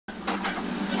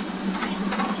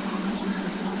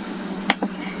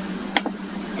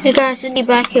Hey guys, Indie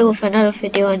back here with another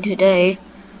video, and today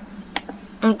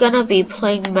I'm gonna be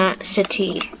playing Mat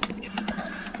City.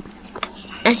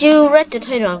 As you read the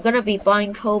title, I'm gonna be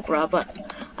buying COBRA, but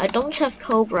I don't have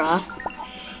COBRA.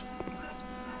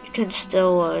 You can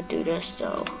still do this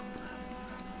though.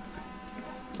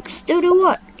 Still do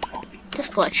what?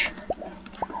 Just glitch.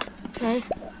 Okay.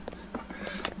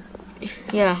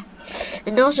 Yeah.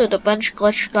 And also the bench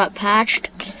glitch got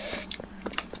patched.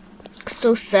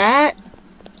 So sad.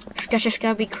 Sketch is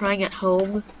gonna be crying at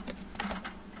home.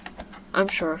 I'm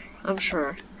sure.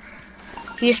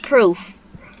 Here's proof.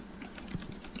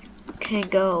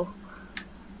 Can't go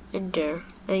in there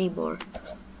anymore.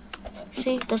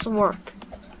 See, it doesn't work.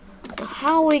 Now,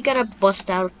 how are we gonna bust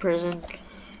out of prison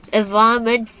if I'm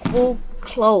in full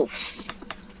clothes?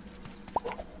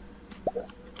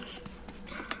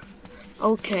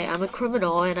 Okay, I'm a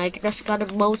criminal and I just got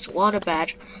a most wanted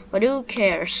badge, but who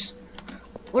cares?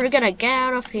 We're gonna get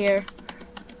out of here.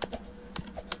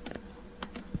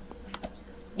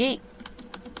 Yeet.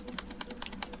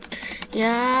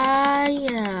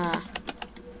 Yeah.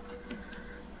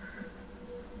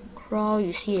 Crawl,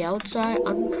 you see outside.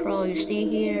 Uncrawl, you see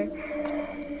here.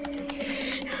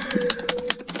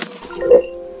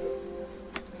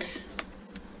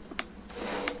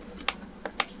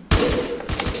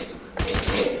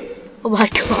 Oh my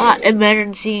god,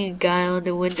 imagine seeing a guy on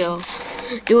the window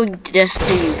doing this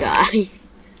to you guy.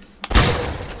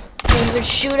 Can't even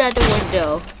shoot at the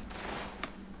window.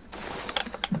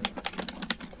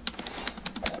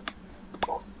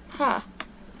 Huh.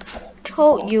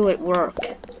 Told you it worked.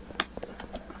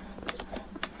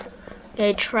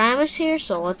 Okay, tram is here,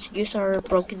 so let's use our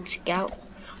broken scout.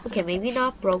 Okay, maybe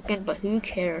not broken, but who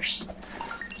cares?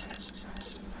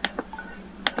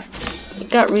 It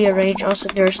got rearranged. Also,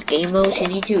 there's game modes.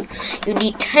 You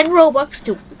need 10 Robux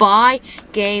to buy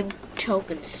game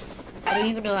tokens. I don't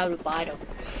even know how to buy them.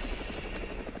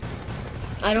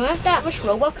 I don't have that much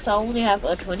Robux. I only have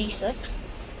 26.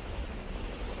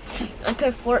 I could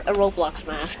afford a Roblox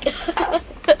mask.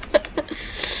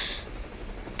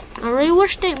 I really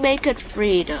wish they make it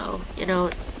free though. You know,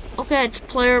 okay, it's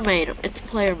player made.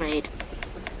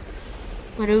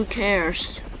 But who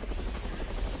cares?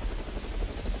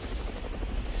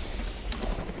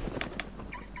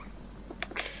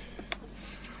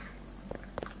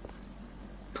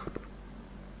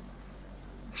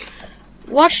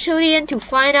 Watch till the end to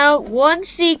find out one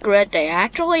secret they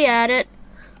actually added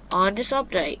on this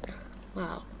update.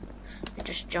 Wow. I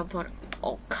just jump on.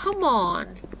 Oh, come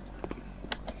on.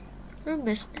 I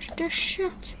missed this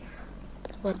shit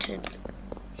button.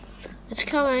 It's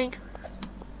coming.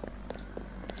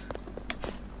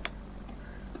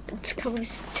 It's coming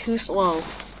too slow.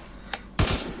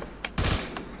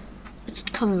 It's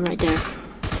coming right there.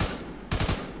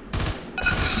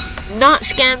 Not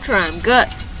scam tram. Good.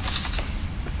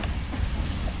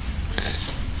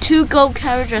 2 gold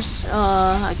carriages.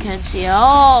 I can't see.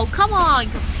 Oh, come on,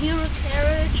 computer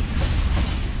carriage.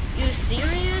 You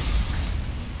serious?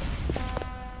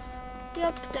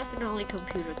 Yep, definitely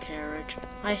computer carriage.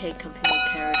 I hate computer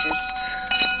carriages.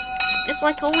 It's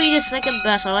like only the second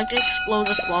best. I like the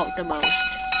explosive fault the most.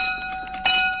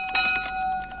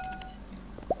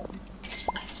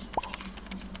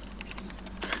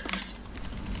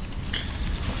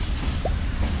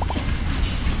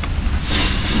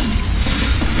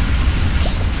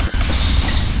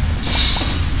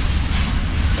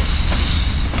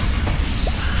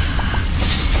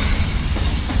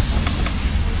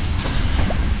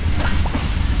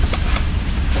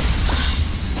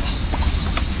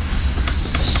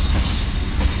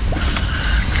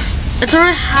 It's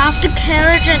already half the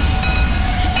carriage and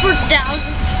for thousands.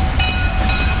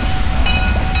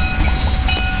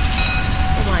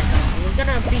 Oh my god, we're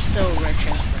gonna be so rich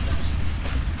after this.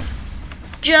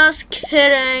 Just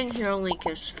kidding. Here only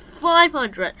gives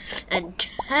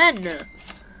 510.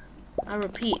 I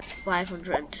repeat,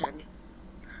 510.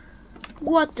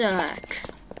 What the heck?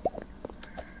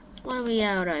 Let me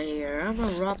out of here. I'm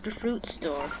gonna rob the fruit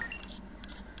store.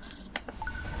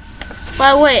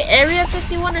 By the way, Area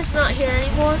 51 is not here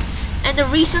anymore, and the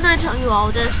reason I tell you all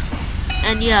this,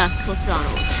 and yeah,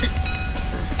 McDonald's.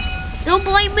 Don't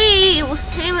blame me, it was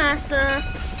Taymaster.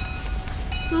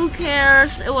 Who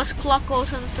cares? It was Cluckles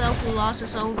himself who lost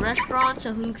his own restaurant,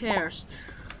 so who cares?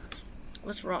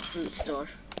 Let's rob food store.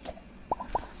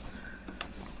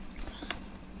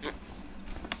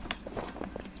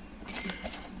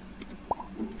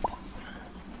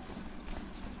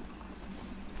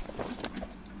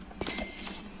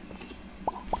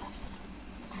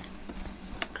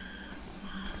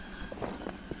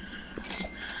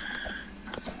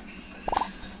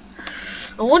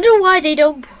 I wonder why they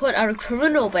don't put our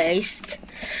criminal base.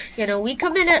 You know, we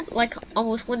committed like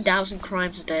almost 1,000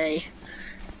 crimes a day.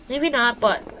 Maybe not,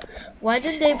 but why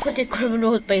didn't they put the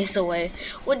criminal base away?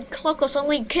 When Cluckos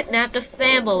only kidnapped a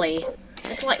family.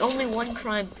 It's like only one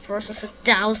crime versus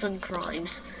 1,000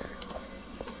 crimes.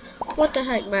 What the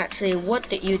heck, Maxie? What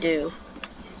did you do?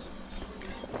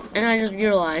 And I just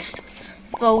realized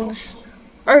phones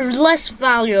are less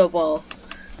valuable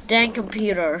than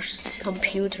computers.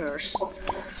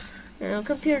 You know,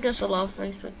 computer does a lot of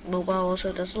things, but mobile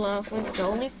also does a lot of things.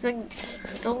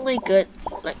 The only good,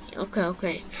 like,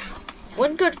 okay.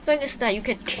 One good thing is that you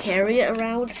can carry it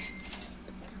around.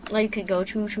 Like, you can go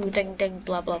choo choo, ding ding,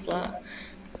 blah blah blah.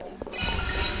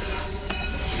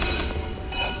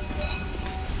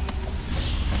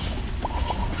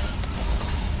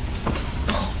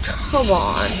 Oh, come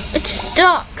on, it's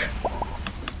stuck.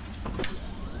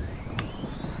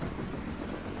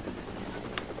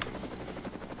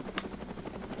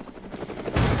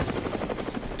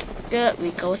 Good,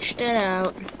 we glitched it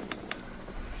out.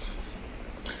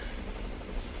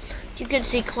 You can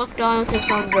see Cluckdonald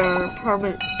is under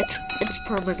it's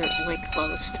permanently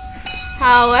closed.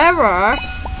 However,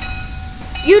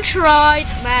 you tried,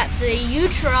 Matsy, you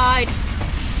tried.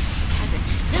 I can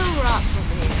still rock from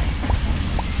here.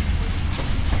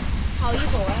 How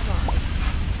evil am I?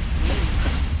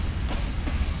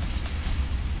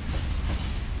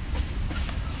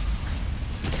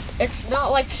 It's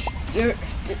not like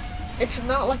it's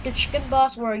not like the chicken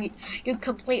boss where you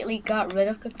completely got rid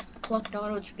of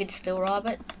Cluckdonald, you can still rob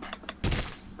it.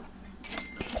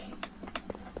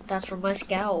 That's from my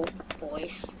scowl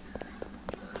voice.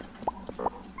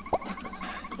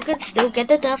 You can still get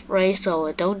the death ray,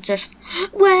 so don't just,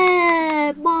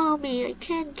 "Wah, mommy, I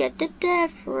can't get the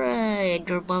death ray," and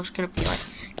your mom's gonna be like,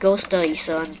 "Go study,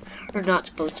 son. We're not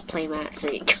supposed to play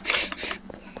Matsy."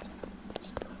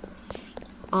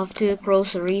 Off to a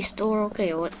grocery store.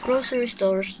 Okay, what grocery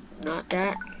stores? Not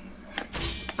that.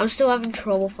 I'm still having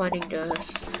trouble finding the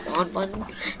spawn button.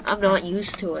 I'm not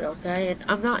used to it, okay?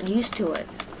 I'm not used to it.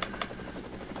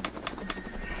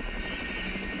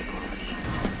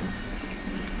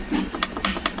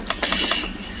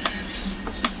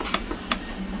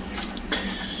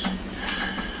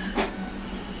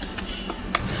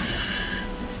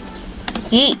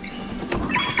 Yeet.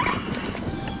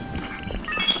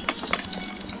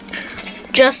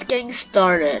 Just getting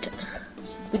started.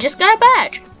 We just got a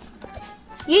badge.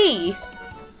 Yee.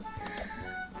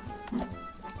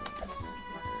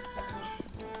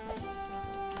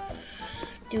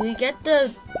 Do we get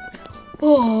the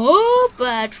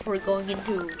badge for going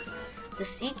into the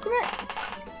secret?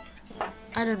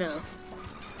 I don't know.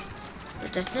 We're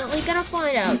definitely gonna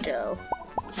find out though.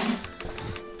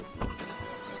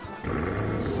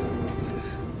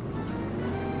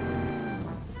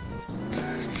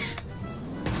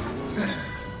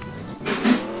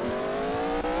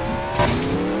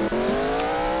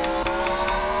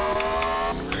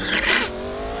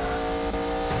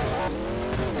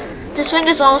 This thing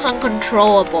is almost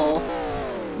uncontrollable.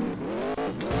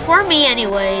 For me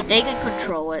anyway, they can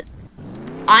control it.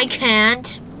 I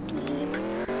can't.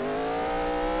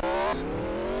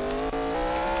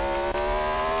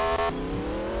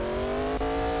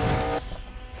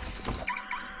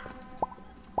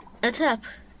 A tip.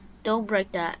 Don't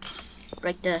break that.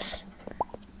 Break this.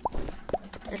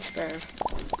 That's fair.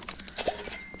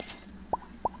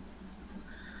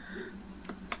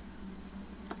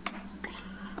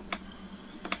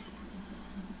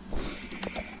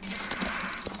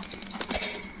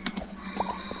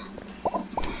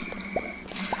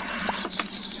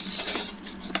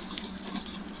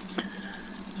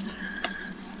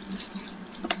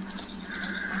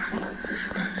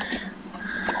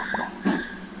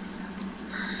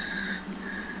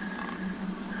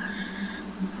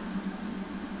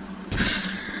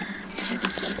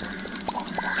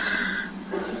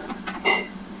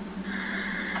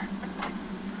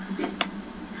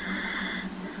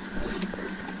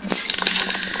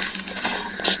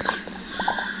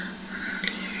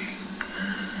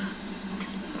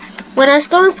 When I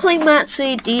started playing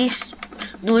Matsy, these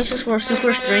noises were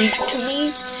super strange to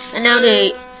me, and now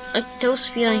those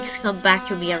feelings come back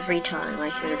to me every time I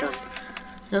hear them.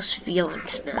 Those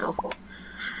feelings now.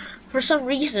 For some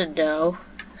reason though,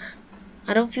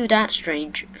 I don't feel that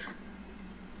strange.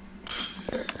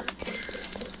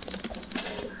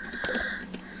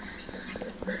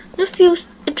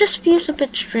 It just feels a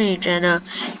bit strange, and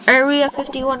Area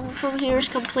 51 from here is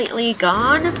completely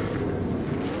gone.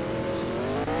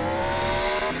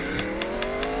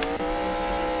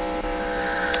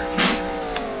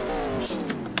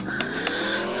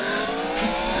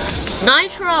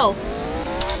 Nitro!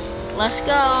 Let's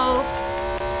go!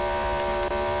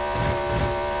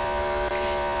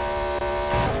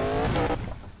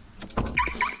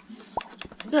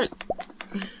 Good.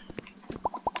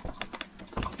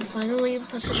 Finally in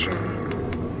position.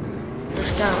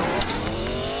 Let's go.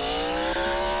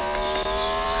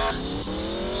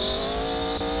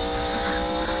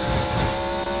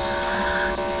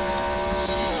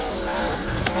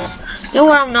 You know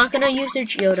what, I'm not gonna use the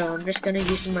Geodo, I'm just gonna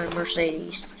use my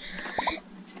Mercedes.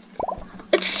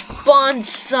 It spawned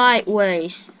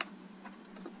sideways.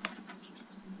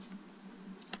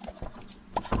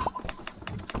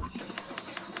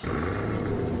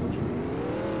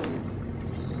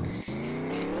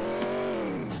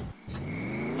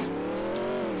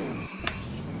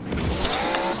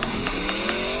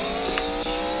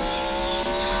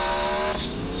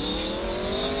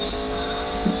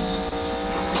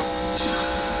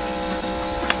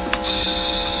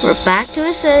 We're back to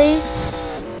a city.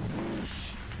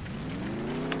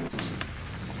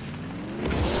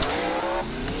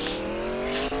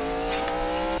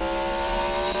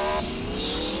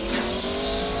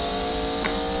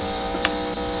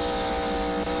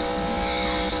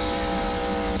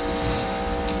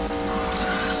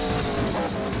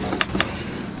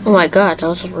 Oh my god, that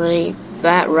was a really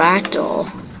bad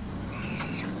ragdoll.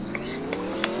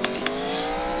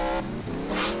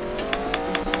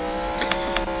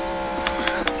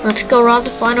 Let's go rob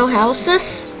the final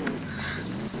houses.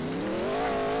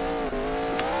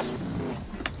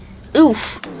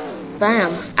 Oof.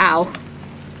 Bam. Ow.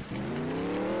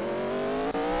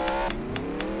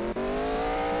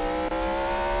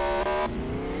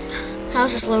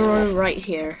 House is literally right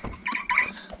here.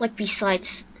 Like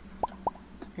besides.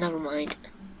 Never mind.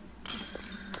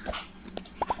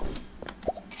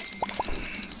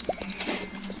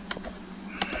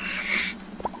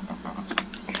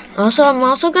 Also, I'm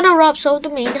also gonna rob some of the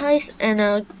main heist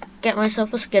and get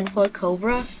myself a skin for a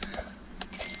Cobra.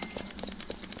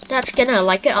 That skin, I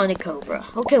like it on the Cobra.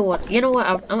 Okay, what? You know what?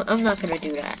 I'm not gonna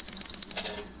do that.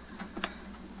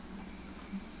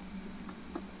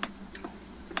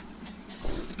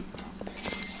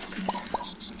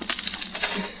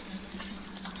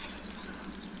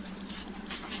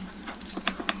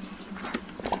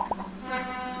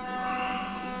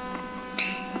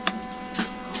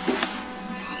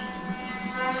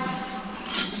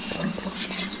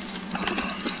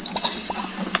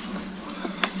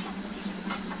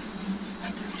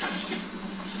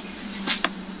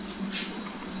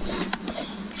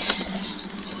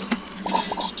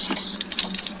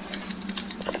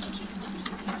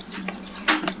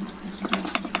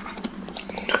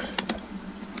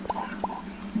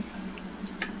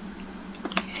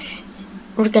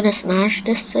 We're gonna smash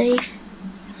this safe.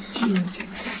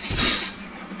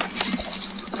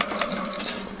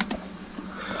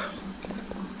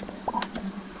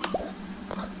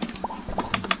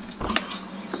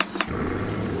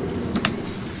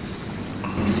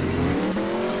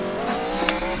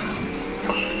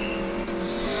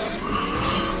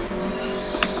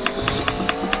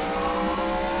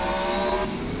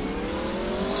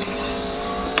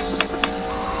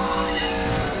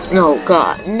 No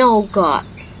god, no god.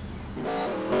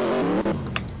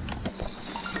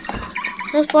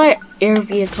 Let's fly an air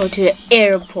vehicle to the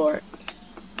airport.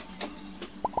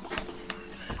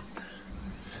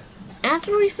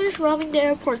 After we finish robbing the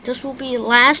airport, this will be the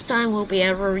last time we'll be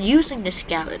ever using the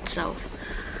Scout itself.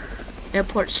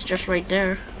 Airport's just right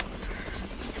there.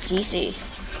 It's easy.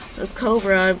 The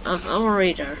Cobra, I'm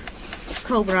already there.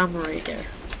 Cobra, I'm already there.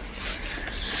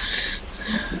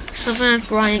 Sometimes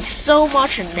grinding so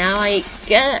much and now I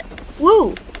get it.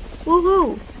 Woo!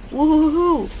 Woohoo!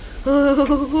 Woohoo!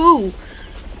 Woohoo!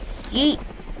 Yeet!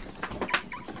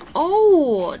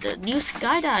 Oh, the new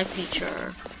skydive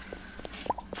feature.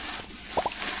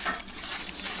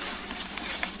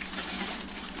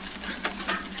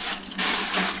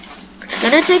 It's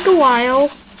gonna take a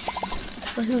while,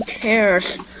 but who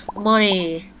cares?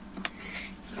 Money.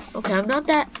 Okay, I'm not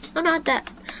that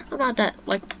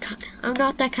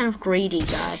kind of greedy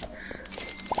guy.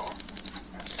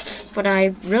 But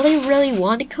I really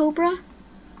want a Cobra.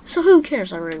 So who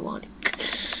cares? I really want it.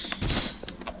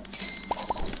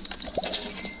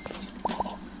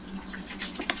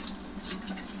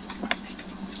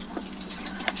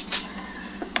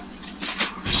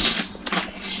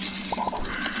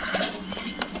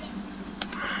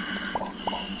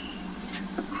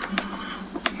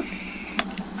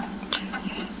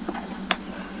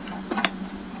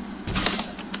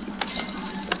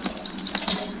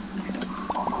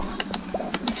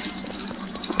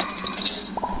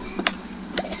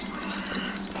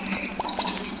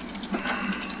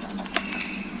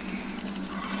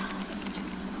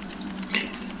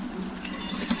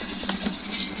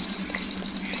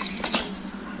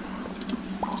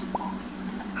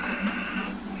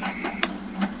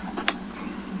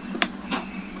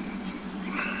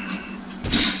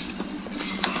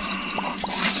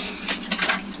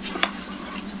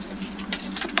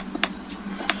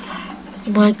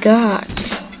 my god.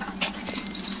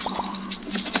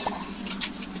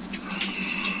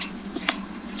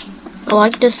 I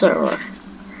like this server.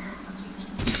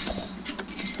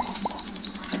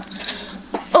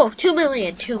 Oh, 2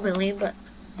 million, but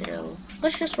you know,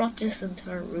 let's just rock this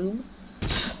entire room.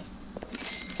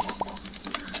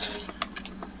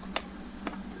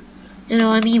 You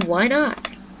know, I mean, why not?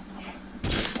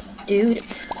 Dude,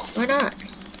 why not?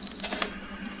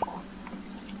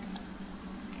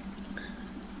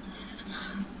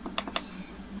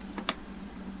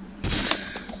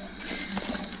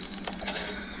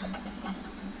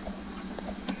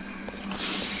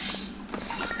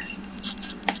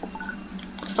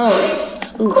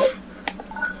 Oh, oof.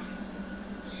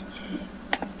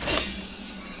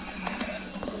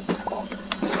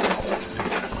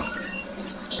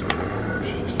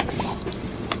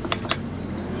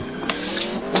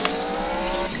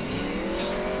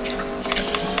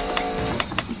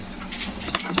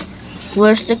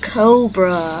 Where's the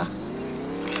COBRA?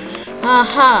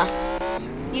 Aha!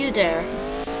 You there.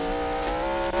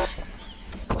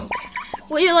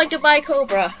 Would you like to buy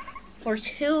COBRA for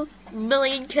 2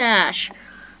 million cash?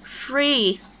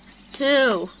 3,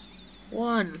 2,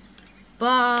 1.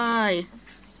 Buy.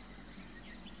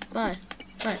 Buy.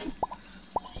 Buy.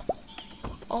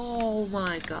 Oh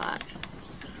my god.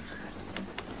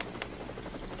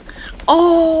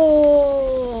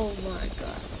 Oh my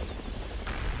god.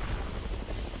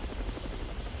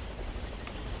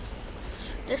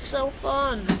 It's so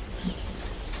fun.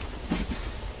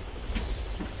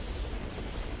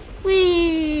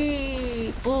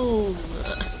 Whee! Boom.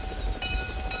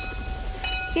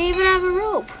 You even have a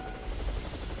rope.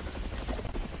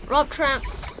 Rope tramp.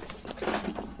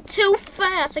 Too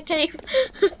fast. I can't even.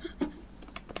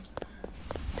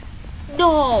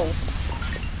 No.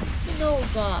 No,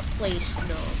 God, please,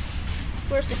 no.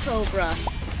 Where's the COBRA?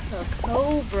 The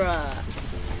COBRA.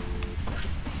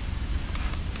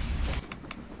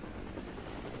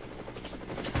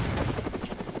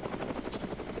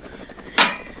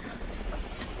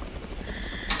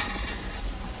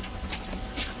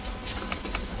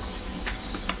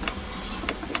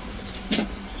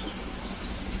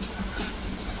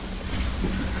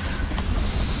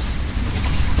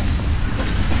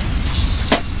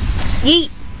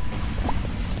 Yeet.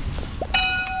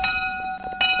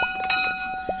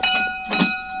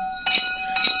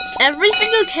 Every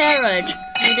single carriage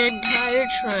in the entire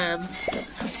tram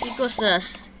equals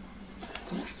this.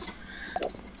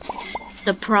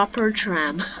 The proper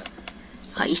tram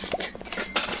heist.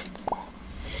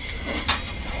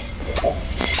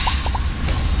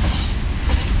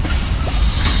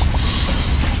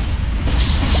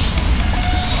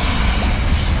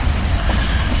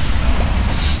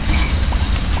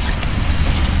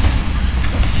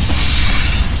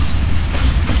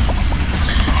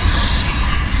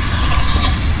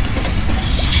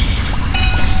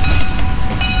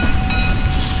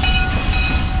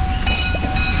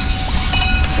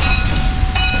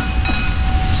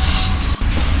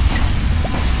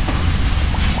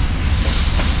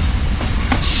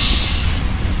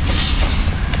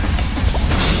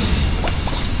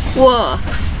 Whoa,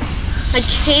 I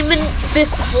came in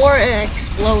before it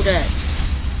exploded.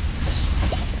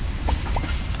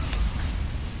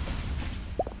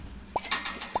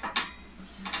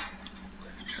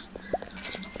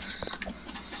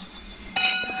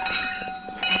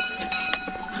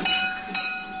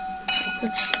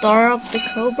 Let's start up the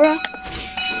COBRA.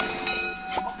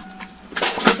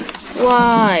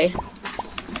 Why?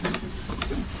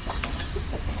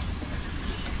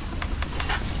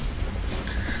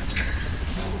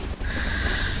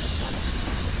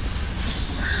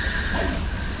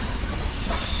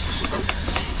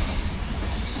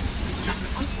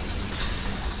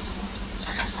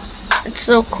 It's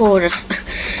so cool. Just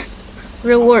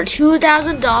reward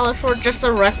 $2,000 for just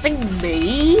arresting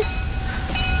me?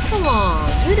 Come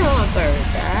on, you don't deserve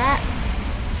that.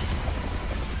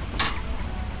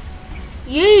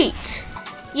 Yeet!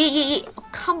 Yeet, yeet, yeet. Oh,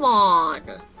 come on.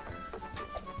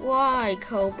 Why,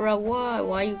 COBRA? Why?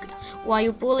 Why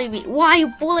you bully me? Why you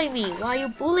bully me? Why you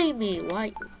bully me?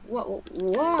 Why? What?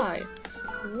 Why?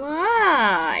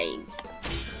 Why?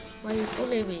 Why you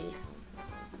bully me?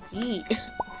 Yeet.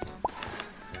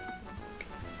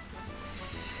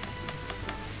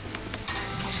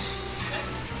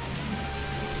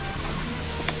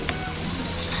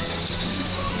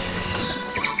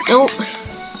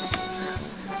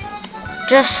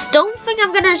 Just don't think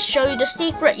I'm gonna show you the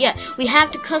secret yet. We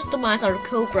have to customize our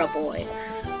COBRA boy.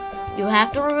 You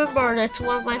have to remember that's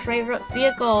one of my favorite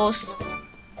vehicles.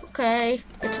 Okay,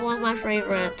 it's one of my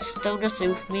favorites. Don't just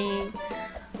oof me.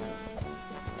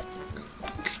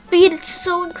 speed is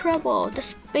so incredible. The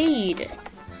speed,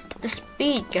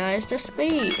 guys, the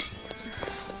speed.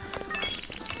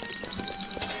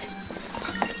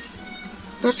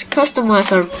 Let's customize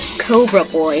our Cobra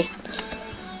boy.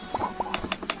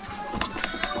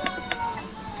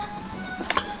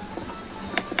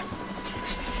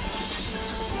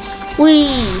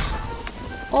 Whee!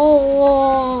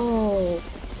 Oh!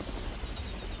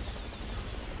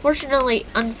 Unfortunately,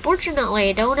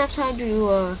 I don't have time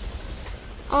to,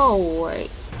 oh, wait.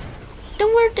 Then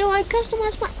where do I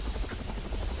customize my...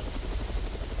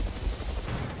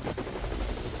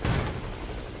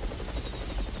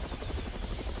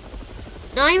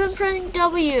 Not even pressing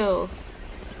W.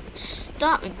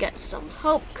 Stop and get some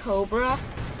help, Cobra.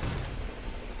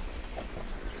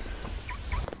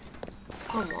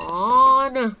 Come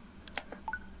on.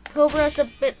 Cobra's a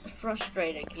bit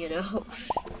frustrating, you know.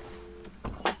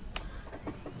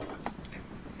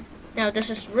 Now this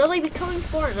is really becoming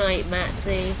Fortnite,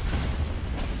 Matsy.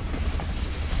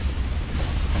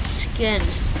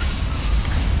 Skins.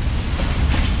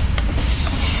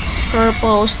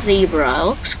 Purple zebra.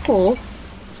 Looks cool.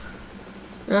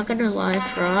 Not gonna lie.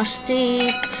 Frosty.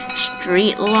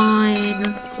 Street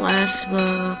line.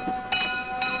 Plasma.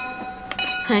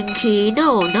 Pinky.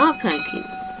 No, not Pinky.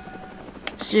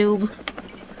 Zoom.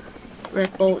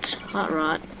 Red Bolts. Hot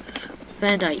Rod.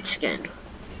 Bandite skin.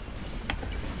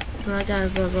 Blah blah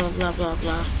blah blah blah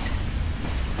blah.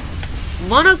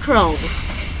 Monochrome.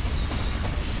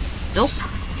 Nope.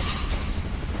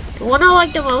 The one I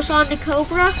like the most on the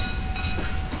Cobra,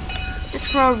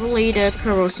 it's probably the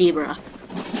purple zebra.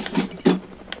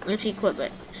 Let's equip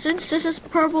it. Since this is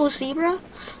purple zebra,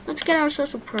 let's get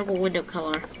ourselves a purple window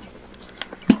color.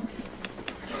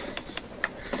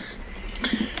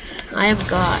 I am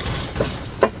God.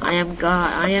 I am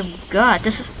God. I am God.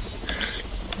 This is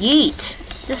yeet.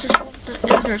 This is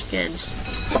the Ender skins.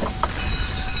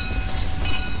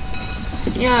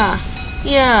 Yeah.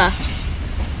 Yeah.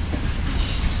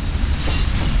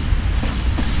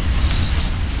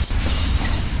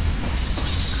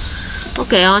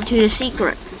 Okay, on to the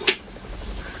secret.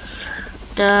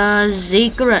 The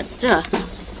secret.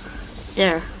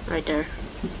 There, right there.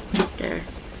 There.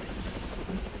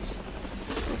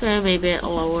 Okay, maybe it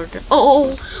lowered.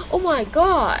 Oh my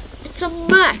God! It's a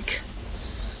mech,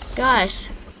 guys.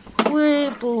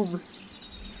 Wait, boom.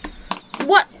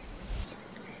 What?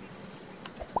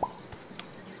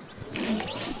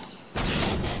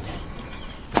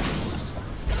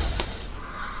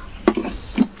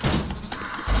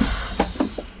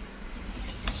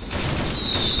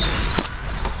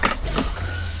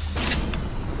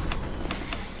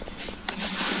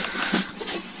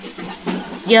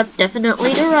 Yep,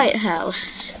 definitely the right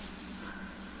house.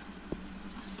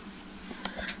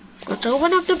 Let's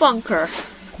open up the bunker.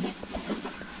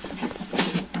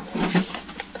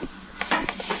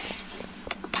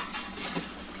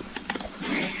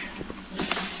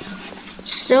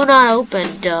 Still not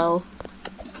open though.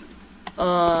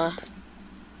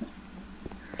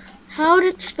 How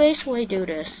did Spaceway do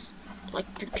this? Like,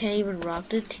 you can't even rock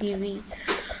the TV.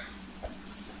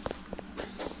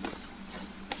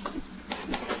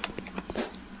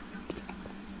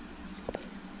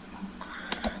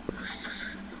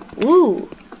 Ooh.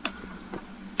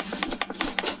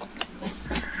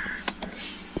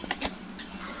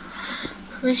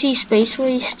 I see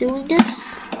Spaceway's doing this.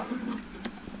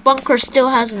 Bunker still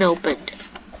hasn't opened.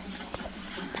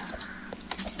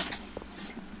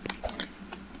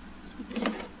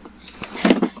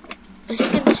 As you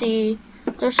can see,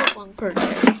 there's a bunker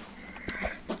there.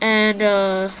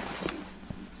 And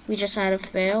we just had a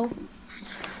fail.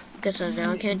 Because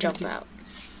now I can't jump out.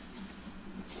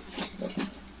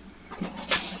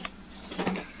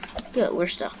 Good, we're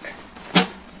stuck.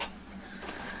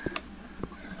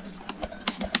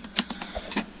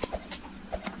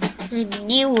 I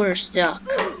knew we're stuck.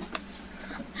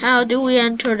 How do we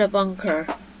enter the bunker?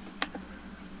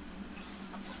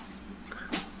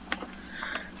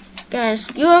 Guys,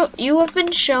 you have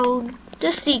been shown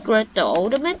the secret, the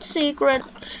ultimate secret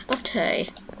of Tay.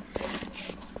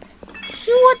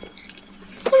 You know what?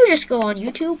 Let me just go on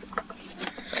YouTube.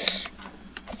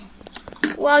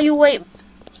 While you wait.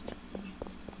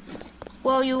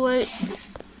 While you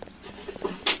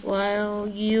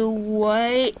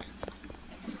wait.